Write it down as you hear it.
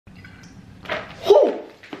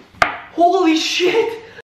Holy shit!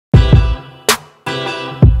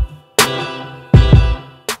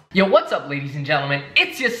 Yo, what's up, ladies and gentlemen?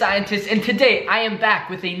 It's ItsYeScientist, and today I am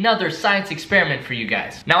back with another science experiment for you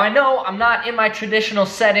guys. Now, I know I'm not in my traditional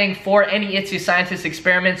setting for any ItsYeScientist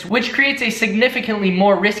experiments, which creates a significantly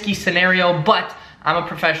more risky scenario, but I'm a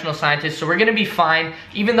professional scientist, so we're gonna be fine.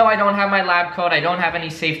 Even though I don't have my lab coat, I don't have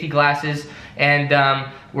any safety glasses, and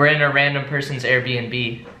we're in a random person's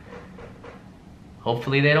Airbnb.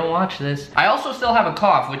 Hopefully they don't watch this. I also still have a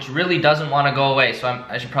cough, which really doesn't want to go away, so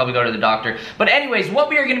I should probably go to the doctor. But anyways, what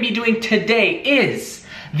we are going to be doing today is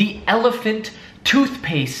the elephant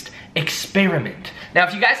toothpaste experiment. Now,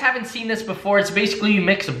 if you guys haven't seen this before, it's basically you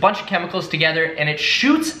mix a bunch of chemicals together and it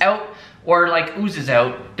shoots out or like oozes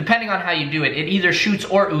out, depending on how you do it. It either shoots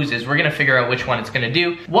or oozes. We're gonna figure out which one it's gonna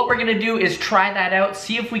do. What we're gonna do is try that out,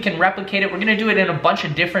 see if we can replicate it. We're gonna do it in a bunch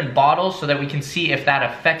of different bottles so that we can see if that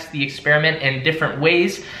affects the experiment in different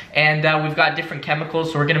ways. And we've got different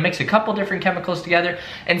chemicals, so we're gonna mix a couple different chemicals together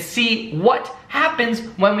and see what happens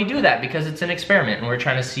when we do that, because it's an experiment and we're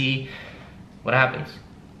trying to see what happens.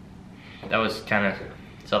 That was kind of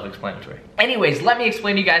self-explanatory. Anyways, let me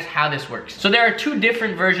explain to you guys how this works. So there are two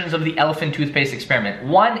different versions of the elephant toothpaste experiment.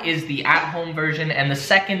 One is the at-home version and the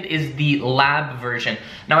second is the lab version.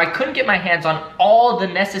 Now, I couldn't get my hands on all the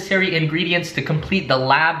necessary ingredients to complete the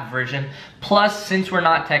lab version. Plus, since we're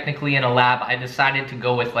not technically in a lab, I decided to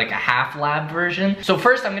go with like a half lab version. So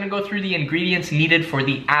first, I'm gonna go through the ingredients needed for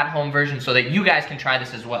the at-home version so that you guys can try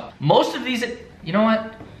this as well. Most of these, you know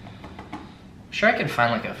what? I'm sure I could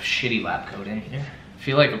find like a shitty lab coat in here. I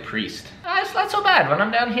feel like a priest. It's not so bad. When I'm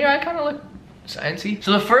down here, I kind of look sciencey.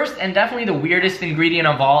 So the first and definitely the weirdest ingredient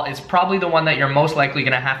of all is probably the one that you're most likely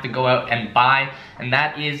gonna have to go out and buy, and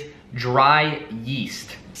that is dry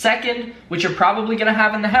yeast. Second, which you're probably gonna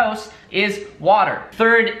have in the house, is water.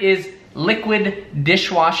 Third is liquid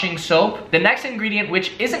dishwashing soap. The next ingredient,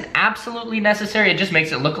 which isn't absolutely necessary, it just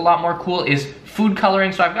makes it look a lot more cool, is food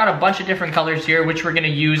coloring. So I've got a bunch of different colors here, which we're gonna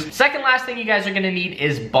use. Second last thing you guys are gonna need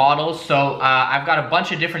is bottles. So I've got a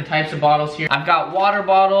bunch of different types of bottles here. I've got water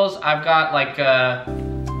bottles, I've got like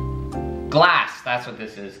glass, that's what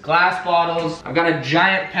this is. Glass bottles. I've got a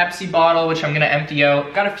giant Pepsi bottle, which I'm gonna empty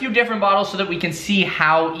out. Got a few different bottles so that we can see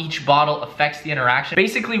how each bottle affects the interaction.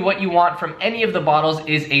 Basically, what you want from any of the bottles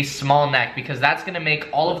is a small neck, because that's gonna make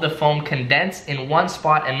all of the foam condense in one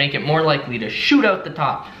spot and make it more likely to shoot out the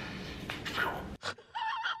top.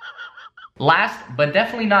 Last, but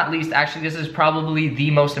definitely not least, actually this is probably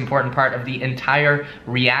the most important part of the entire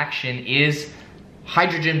reaction, is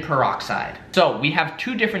hydrogen peroxide. So we have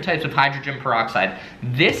two different types of hydrogen peroxide.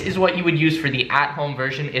 This is what you would use for the at-home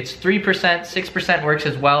version. It's 3%, 6% works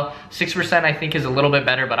as well. 6% I think is a little bit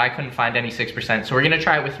better, but I couldn't find any 6%. So we're gonna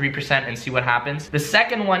try it with 3% and see what happens. The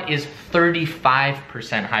second one is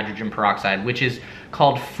 35% hydrogen peroxide, which is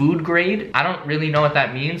called food grade. I don't really know what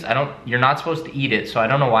that means. You're not supposed to eat it, so I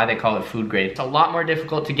don't know why they call it food grade. It's a lot more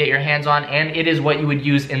difficult to get your hands on, and it is what you would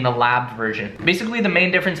use in the lab version. Basically, the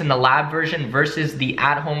main difference in the lab version versus the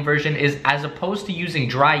at-home version is, as opposed to using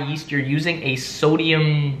dry yeast, you're using a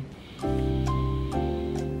sodium...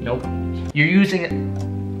 Nope. You're using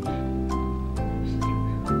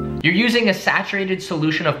a saturated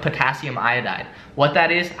solution of potassium iodide. What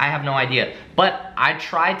that is, I have no idea. But I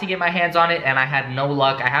tried to get my hands on it and I had no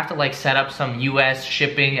luck. I have to like set up some US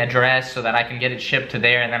shipping address so that I can get it shipped to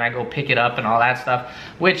there, and then I go pick it up and all that stuff,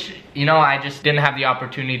 which, you know, I just didn't have the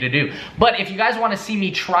opportunity to do. But if you guys want to see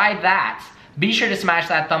me try that, be sure to smash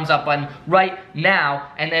that thumbs up button right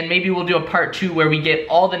now, and then maybe we'll do a part 2 where we get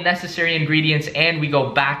all the necessary ingredients and we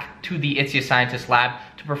go back to the ItsYeScientist lab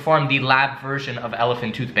to perform the lab version of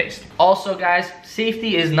elephant toothpaste. Also guys,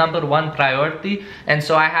 safety is #1 priority, and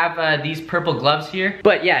so I have these purple gloves here.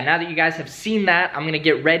 But yeah, now that you guys have seen that, I'm gonna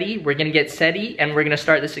get ready, we're gonna get SETI, and we're gonna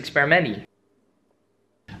start this experiment.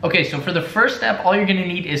 Okay, so for the first step, all you're gonna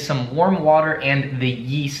need is some warm water and the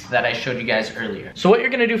yeast that I showed you guys earlier. So what you're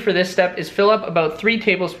gonna do for this step is fill up about 3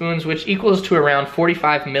 tablespoons, which equals to around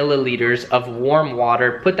 45 milliliters of warm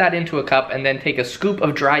water, put that into a cup, and then take a scoop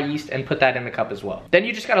of dry yeast and put that in the cup as well. Then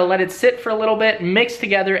you just gotta let it sit for a little bit, mix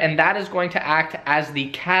together, and that is going to act as the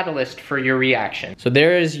catalyst for your reaction. So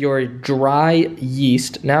there is your dry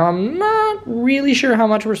yeast. Now I'm not really sure how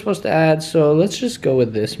much we're supposed to add, so let's just go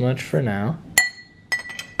with this much for now.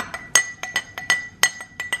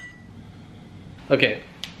 Okay,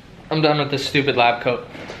 I'm done with this stupid lab coat.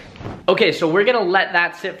 Okay, so we're gonna let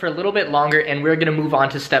that sit for a little bit longer, and we're gonna move on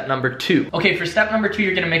to step number 2. Okay, for step number 2,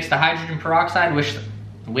 you're gonna mix the hydrogen peroxide,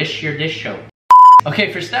 wish your dish show.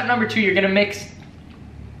 Okay, for step number 2, you're gonna mix,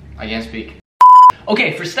 I can't speak.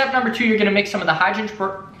 Okay, for step number 2, you're gonna mix some of the hydrogen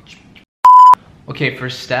Okay, for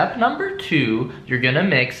step number 2, you're gonna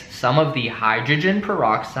mix some of the hydrogen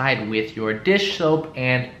peroxide with your dish soap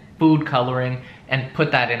and food coloring and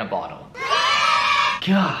put that in a bottle.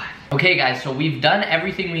 God. Okay guys, so we've done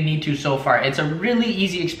everything we need to so far. It's a really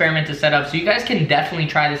easy experiment to set up, so you guys can definitely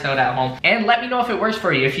try this out at home. And let me know if it works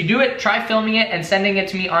for you. If you do it, try filming it and sending it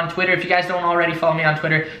to me on Twitter. If you guys don't already follow me on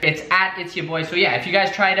Twitter, it's at ItsYeBoi. So yeah, if you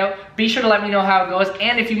guys try it out, be sure to let me know how it goes.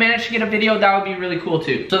 And if you manage to get a video, that would be really cool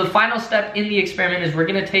too. So the final step in the experiment is we're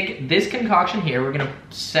gonna take this concoction here, we're gonna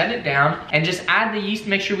set it down and just add the yeast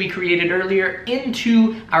mixture we created earlier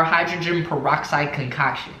into our hydrogen peroxide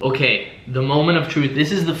concoction. Okay, the moment of truth.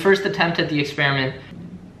 This is the first attempt at the experiment.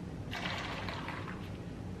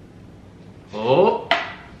 Oh,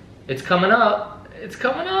 it's coming up. It's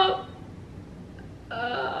coming up.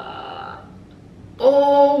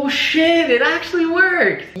 Oh shit, it actually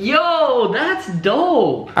worked. Yo, that's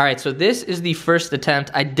dope. All right, so this is the first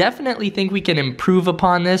attempt. I definitely think we can improve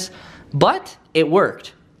upon this, but it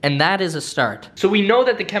worked. And that is a start. So we know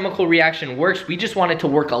that the chemical reaction works. We just want it to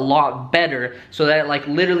work a lot better so that it like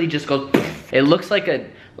literally just goes, it looks like a,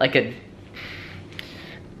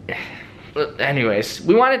 anyways,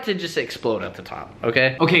 we want it to just explode at the top,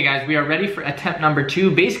 okay? Okay guys, we are ready for attempt number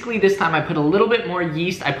 2. Basically this time I put a little bit more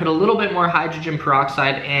yeast, I put a little bit more hydrogen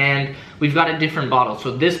peroxide, and we've got a different bottle.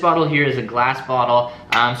 So this bottle here is a glass bottle.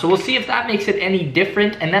 So we'll see if that makes it any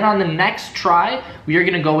different. And then on the next try, we are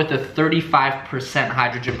gonna go with the 35%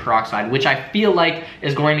 hydrogen peroxide, which I feel like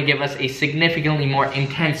is going to give us a significantly more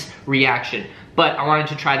intense reaction. But I wanted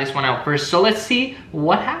to try this one out first. So let's see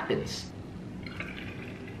what happens.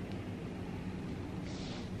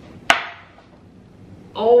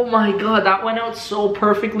 Oh my god, that went out so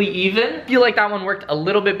perfectly even. I feel like that one worked a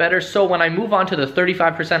little bit better. So when I move on to the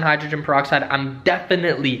 35% hydrogen peroxide, I'm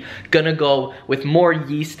definitely gonna go with more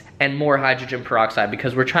yeast and more hydrogen peroxide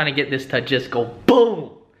because we're trying to get this to just go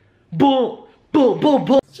boom, boom, boom, boom,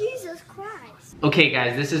 boom. Jesus Christ. Okay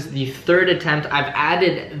guys, this is the third attempt. I've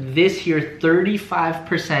added this here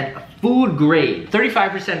 35% food grade.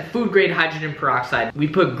 35% food grade hydrogen peroxide. We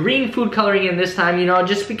put green food coloring in this time, you know,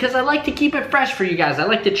 just because I like to keep it fresh for you guys. I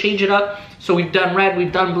like to change it up. So we've done red,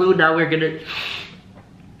 we've done blue, now we're gonna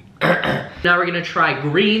now we're gonna try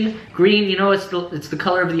green. Green, you know, it's the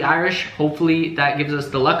color of the Irish. Hopefully that gives us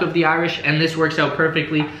the luck of the Irish, and this works out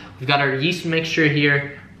perfectly. We've got our yeast mixture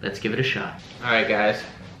here. Let's give it a shot. All right, guys.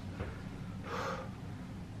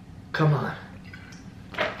 Come on.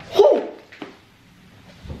 Woo!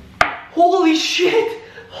 Holy shit!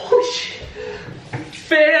 Holy shit!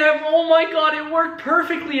 Fam, oh my god, it worked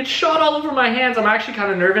perfectly. It shot all over my hands. I'm actually kind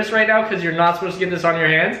of nervous right now because you're not supposed to get this on your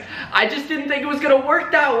hands. I just didn't think it was gonna work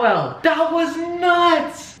that well. That was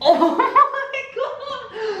nuts! Oh my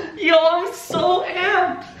god! Yo, I'm so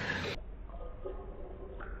amped!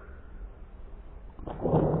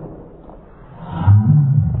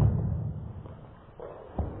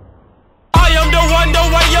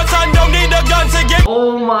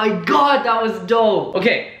 Oh my god, that was dope.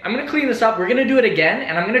 Okay, I'm gonna clean this up. We're gonna do it again,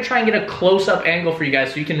 and I'm gonna try and get a close-up angle for you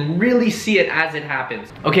guys so you can really see it as it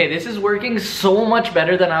happens. Okay, this is working so much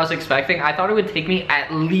better than I was expecting. I thought it would take me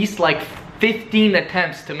at least like 15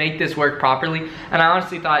 attempts to make this work properly, and I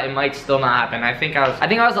honestly thought it might still not happen. I think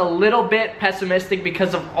I was a little bit pessimistic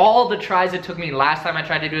because of all the tries it took me last time I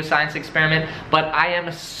tried to do a science experiment, but I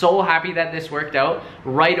am so happy that this worked out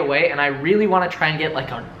right away, and I really want to try and get like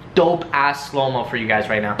a dope ass slow-mo for you guys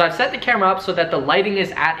right now. So I've set the camera up so that the lighting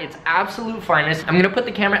is at its absolute finest. I'm gonna put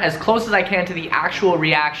the camera as close as I can to the actual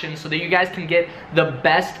reaction so that you guys can get the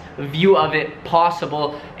best view of it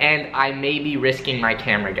possible, and I may be risking my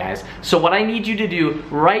camera, guys. So what I need you to do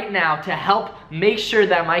right now to help make sure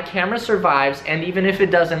that my camera survives, and even if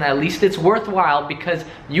it doesn't, at least it's worthwhile because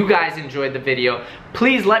you guys enjoyed the video,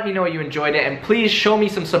 please let me know you enjoyed it, and please show me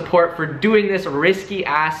some support for doing this risky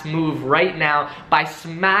ass move right now by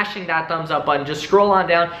smashing that thumbs up button. Just scroll on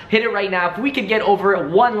down, hit it right now. If we could get over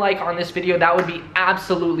 1 like on this video, that would be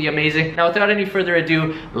absolutely amazing. Now without any further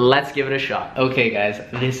ado, let's give it a shot. Okay guys,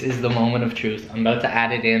 this is the moment of truth. I'm about to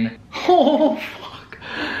add it in. Oh fuck.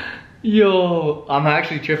 Yo, I'm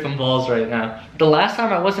actually tripping balls right now. The last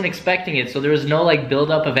time I wasn't expecting it, so there was no like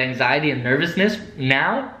buildup of anxiety and nervousness.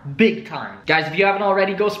 Now, big time. Guys, if you haven't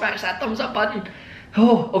already, go smash that thumbs up button.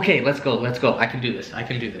 Oh, okay, let's go, let's go. I can do this, I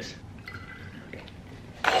can do this.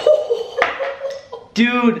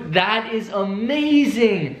 Dude, that is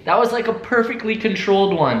amazing. That was like a perfectly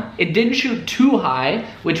controlled one. It didn't shoot too high,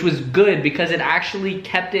 which was good because it actually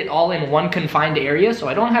kept it all in one confined area, so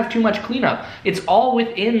I don't have too much cleanup. It's all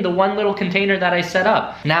within the one little container that I set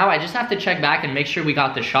up. Now I just have to check back and make sure we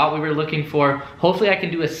got the shot we were looking for. Hopefully I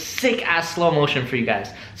can do a sick ass slow motion for you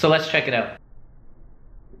guys. So let's check it out.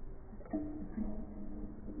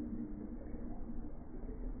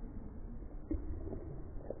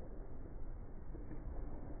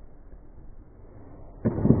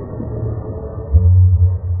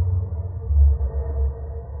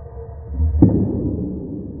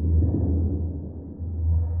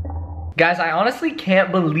 Guys, I honestly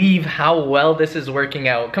can't believe how well this is working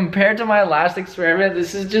out. Compared to my last experiment,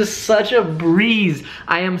 this is just such a breeze.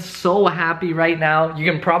 I am so happy right now.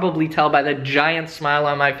 You can probably tell by the giant smile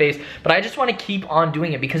on my face, but I just want to keep on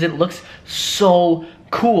doing it because it looks so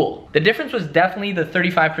cool. The difference was definitely the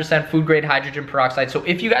 35% food grade hydrogen peroxide. So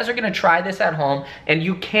if you guys are gonna try this at home and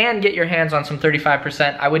you can get your hands on some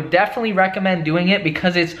 35%, I would definitely recommend doing it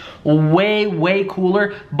because it's way, way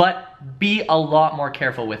cooler, but be a lot more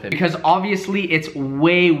careful with it because obviously it's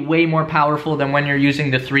way, way more powerful than when you're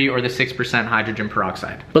using the 3 or the 6% hydrogen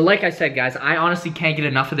peroxide. But like I said, guys, I honestly can't get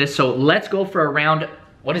enough of this. So let's go for a round.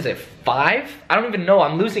 What is it, 5? I don't even know,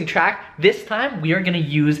 I'm losing track. This time we are gonna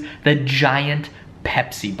use the giant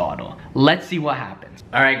Pepsi bottle. Let's see what happens.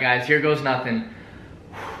 All right, guys, here goes nothing.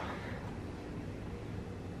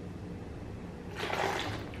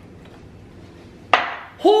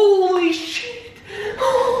 Holy shit!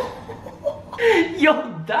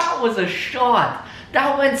 Yo, that was a shot.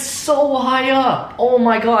 That went so high up. Oh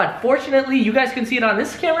my God. Fortunately, you guys can see it on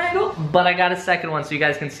this camera angle, but I got a second one so you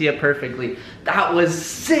guys can see it perfectly. That was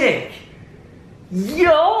sick.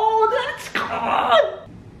 Yo, that's cool.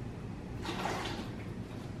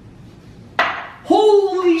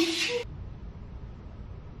 Holy shit!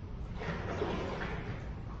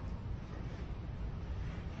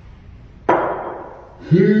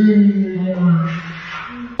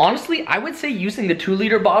 Honestly, I would say using the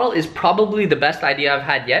 2-liter bottle is probably the best idea I've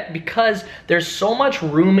had yet because there's so much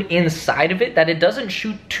room inside of it that it doesn't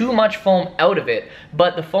shoot too much foam out of it,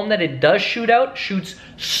 but the foam that it does shoot out shoots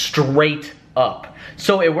straight up.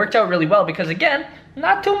 So it worked out really well because again,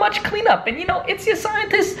 not too much cleanup. And you know, it's your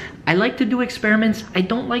scientist. I like to do experiments. I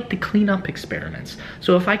don't like to clean up experiments.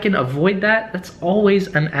 So if I can avoid that, that's always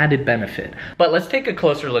an added benefit. But let's take a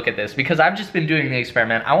closer look at this because I've just been doing the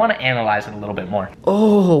experiment. I want to analyze it a little bit more.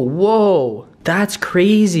 Oh, whoa. That's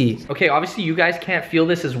crazy. Okay, obviously you guys can't feel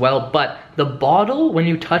this as well, but the bottle, when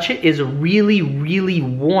you touch it, is really, really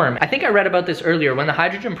warm. I think I read about this earlier. When the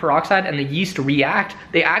hydrogen peroxide and the yeast react,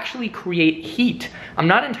 they actually create heat. I'm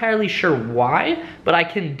not entirely sure why, but I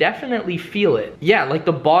can definitely feel it. Yeah, like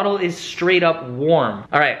the bottle is straight up warm.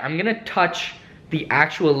 All right, I'm gonna touch the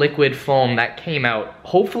actual liquid foam that came out.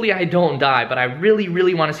 Hopefully I don't die, but I really,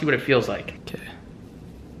 really wanna see what it feels like. Okay.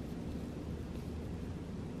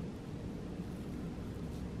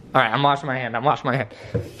 All right, I'm washing my hand, All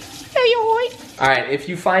right, if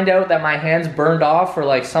you find out that my hand's burned off or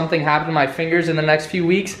like something happened to my fingers in the next few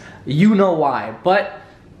weeks, you know why. But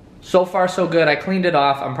so far so good, I cleaned it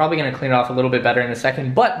off. I'm probably gonna clean it off a little bit better in a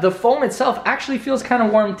second, but the foam itself actually feels kind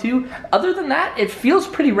of warm too. Other than that, it feels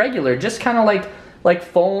pretty regular, just kind of like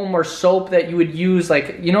foam or soap that you would use,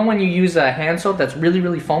 like, you know when you use a hand soap that's really,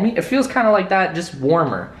 really foamy? It feels kind of like that, just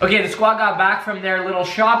warmer. Okay, the squad got back from their little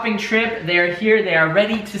shopping trip. They're here, they are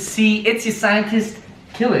ready to see It's Your Scientist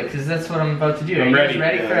kill it, because that's what I'm about to do. I'm ready.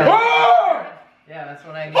 Ready for it? Oh! Yeah, that's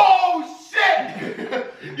what I need. Oh, shit!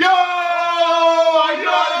 Yo! I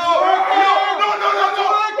got it! No!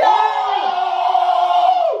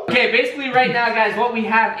 Okay, basically right now, guys, what we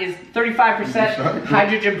have is 35%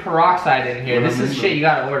 hydrogen peroxide in here. This is shit you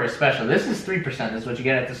gotta order special. This is 3%, this is what you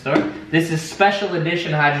get at the store. This is special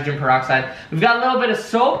edition hydrogen peroxide. We've got a little bit of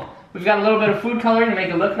soap. We've got a little bit of food coloring to make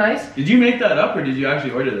it look nice. Did you make that up or did you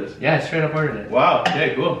actually order this? Yeah, I straight up ordered it. Wow,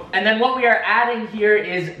 okay, cool. And then what we are adding here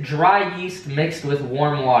is dry yeast mixed with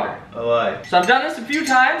warm water. A lie. So I've done this a few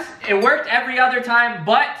times. It worked every other time,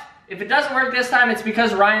 but if it doesn't work this time, it's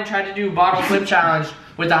because Ryan tried to do bottle flip challenge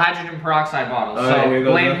with the hydrogen peroxide bottle. Oh, so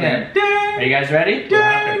blame him. Ding, are you guys ready?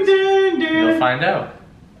 Ding, ding, ding. You'll find out.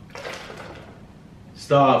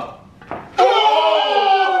 Stop.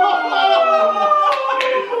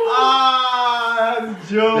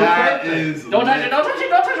 That is. Don't touch it, don't touch it,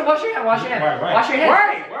 don't touch it. Wash your hand, wash your hand. Why? Wash your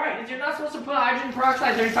hand. Why? Because you're not supposed to put hydrogen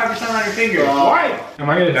peroxide 35% on your finger. Why? Am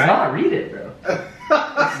I gonna die? Not read it, bro.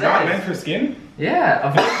 It's not meant for skin? Yeah,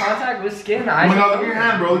 avoid contact with skin. Oh my God, look at your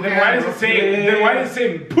hand, bro. Then why does it say? Then why does it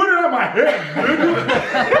say? Put it on my head.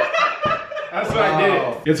 That's what I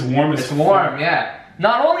did. It's warm as fuck. It's warm, yeah.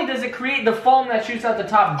 Not only does it create the foam that shoots out the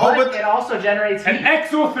top, but it also generates heat. An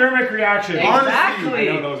exothermic reaction. Exactly.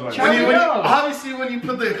 I know those ones. Obviously, when you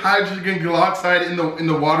put the hydrogen peroxide in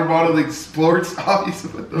the water bottle, it explodes.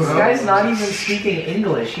 Obviously, this guy's not even speaking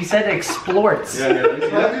English. He said explorts. Yeah,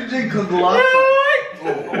 hydrogen peroxide.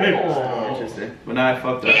 Oh, interesting. But now I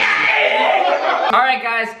fucked up. All right,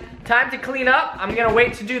 guys. Time to clean up. I'm gonna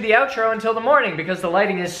wait to do the outro until the morning because the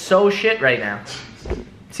lighting is so shit right now.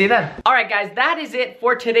 See you then. Alright guys, that is it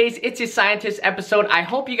for today's ItsYeScientist episode. I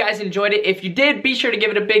hope you guys enjoyed it. If you did, be sure to give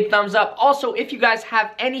it a big thumbs up. Also, if you guys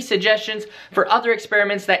have any suggestions for other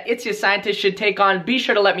experiments that ItsYeScientist should take on, be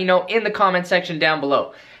sure to let me know in the comment section down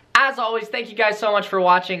below. As always, thank you guys so much for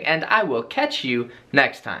watching, and I will catch you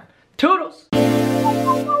next time. Toodles!